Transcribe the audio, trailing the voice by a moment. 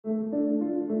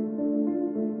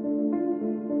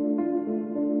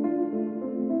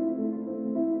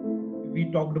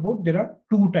we talked about there are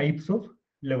two types of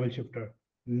level shifter: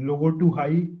 low to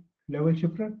high level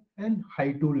shifter and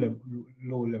high to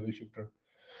low level shifter.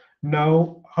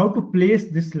 Now, how to place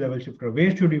this level shifter?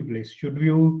 Where should you place? Should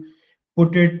you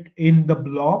put it in the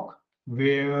block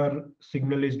where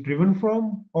signal is driven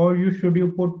from, or should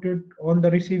you put it on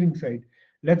the receiving side?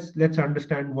 Let's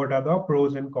understand what are the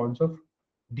pros and cons of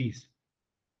these.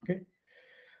 Okay.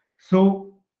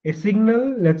 So a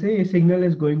signal, let's say a signal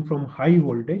is going from high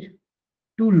voltage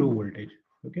to low voltage.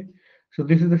 Okay. So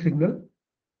this is the signal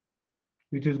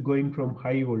which is going from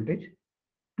high voltage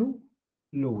to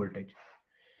low voltage.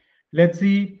 Let's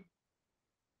see.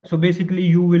 So basically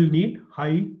you will need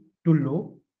high to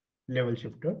low level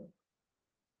shifter.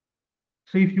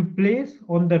 So if you place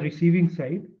on the receiving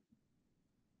side,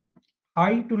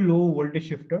 high to low voltage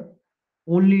shifter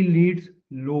only leads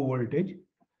low voltage.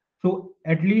 So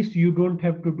at least you don't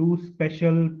have to do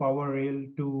special power rail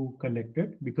to connect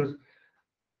it, because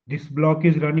this block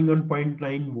is running on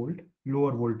 0.9 volt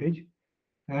lower voltage.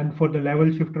 And for the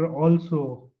level shifter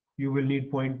also, you will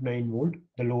need 0.9 volt,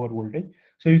 the lower voltage.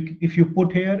 So if you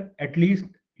put here, at least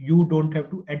you don't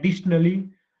have to additionally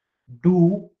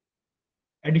do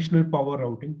additional power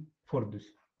routing for this.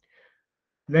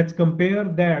 Let's compare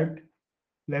that.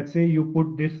 Let's say you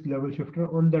put this level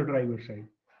shifter on the driver side.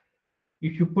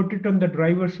 If you put it on the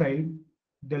driver side,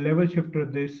 the level shifter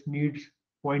this needs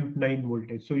 0.9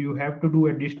 voltage. So you have to do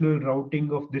additional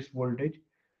routing of this voltage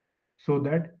so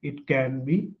that it can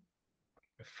be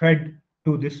fed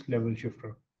to this level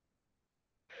shifter.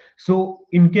 So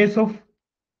in case of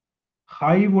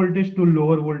high voltage to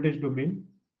lower voltage domain,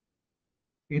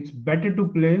 it's better to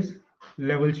place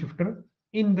level shifter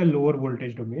in the lower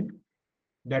voltage domain.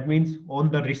 That means on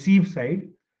the receive side,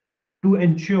 to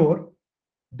ensure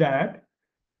that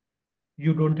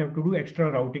you don't have to do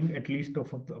extra routing at least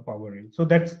of the power range. So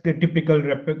that's the typical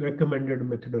recommended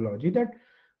methodology, that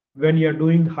when you're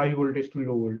doing high voltage to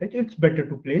low voltage, it's better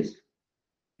to place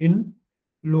in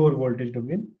lower voltage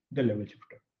domain the level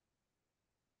shifter.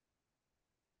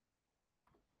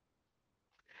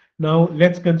 Now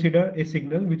let's consider a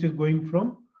signal which is going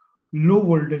from low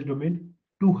voltage domain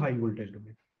to high voltage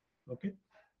domain. Okay.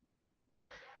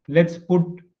 Let's put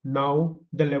now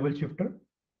the level shifter,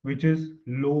 which is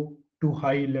low to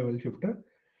high level shifter,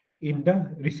 in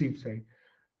the receive side.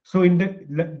 So in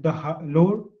the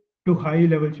low to high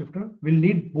level shifter will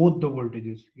need both the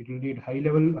voltages. It will need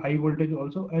high voltage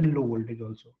also and low voltage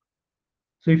also.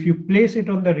 So if you place it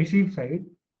on the receive side,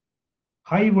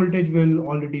 high voltage will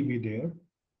already be there,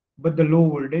 but the low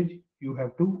voltage you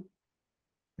have to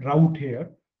route here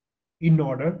in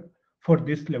order for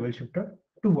this level shifter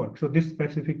to work. So this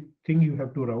specific thing you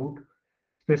have to route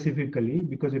specifically,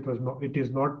 because it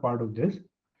is not part of this.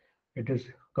 It is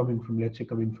coming from, let's say,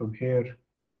 coming from here.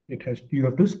 You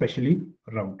have to specially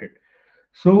route it.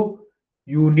 So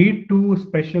you need to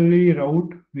specially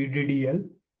route VDDL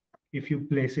if you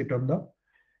place it on the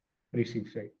receive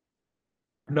side.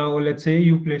 Now let's say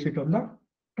you place it on the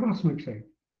transmit side.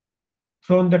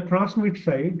 So on the transmit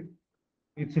side,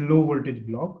 it's a low voltage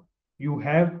block. You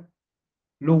have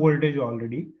low voltage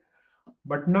already,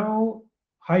 but now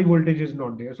high voltage is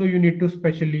not there. So you need to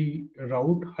specially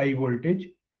route high voltage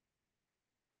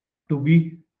to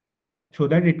be, so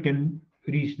that it can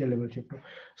reach the level shifter.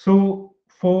 So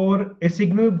for a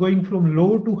signal going from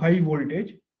low to high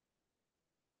voltage,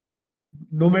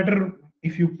 no matter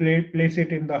if you place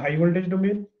it in the high voltage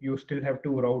domain, you still have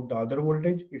to route the other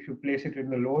voltage. If you place it in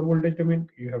the lower voltage domain,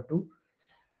 you have to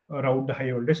route the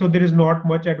high voltage. So there is not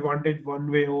much advantage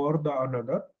one way or the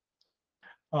another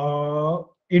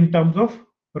in terms of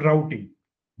routing.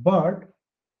 But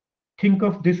think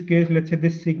of this case, let's say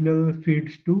this signal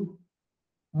feeds to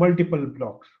multiple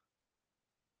blocks.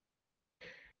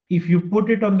 If you put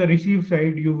it on the receive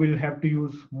side, you will have to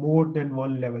use more than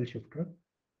one level shifter.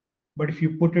 But if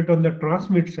you put it on the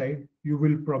transmit side, you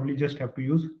will probably just have to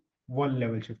use one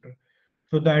level shifter.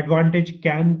 So the advantage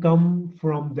can come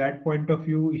from that point of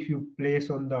view. If you place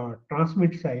on the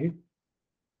transmit side,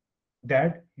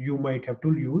 that you might have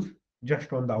to use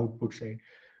just on the output side.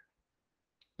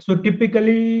 So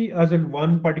typically, as in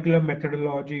one particular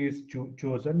methodology is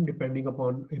chosen depending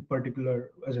upon a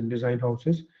particular, as in design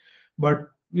houses, but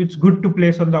it's good to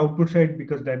place on the output side,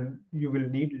 because then you will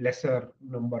need lesser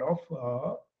number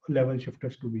of level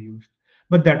shifters to be used.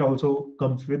 But that also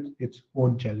comes with its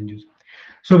own challenges.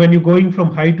 So when you're going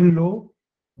from high to low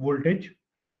voltage,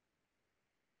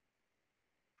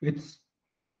 it's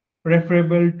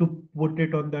preferable to put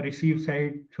it on the receive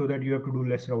side so that you have to do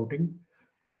less routing.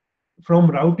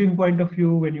 From routing point of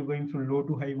view, when you're going from low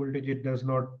to high voltage, it does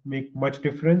not make much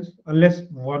difference unless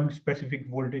one specific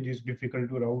voltage is difficult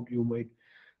to route. You might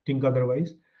think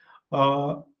otherwise.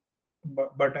 Uh,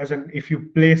 but as an if you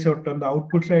place it on the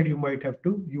output side, you might have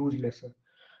to use lesser.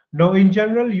 Now, in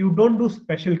general, you don't do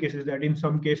special cases that in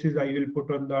some cases I will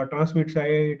put on the transmit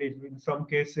side, in some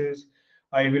cases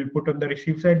I will put on the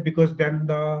receive side, because then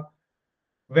the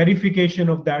verification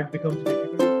of that becomes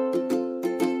difficult.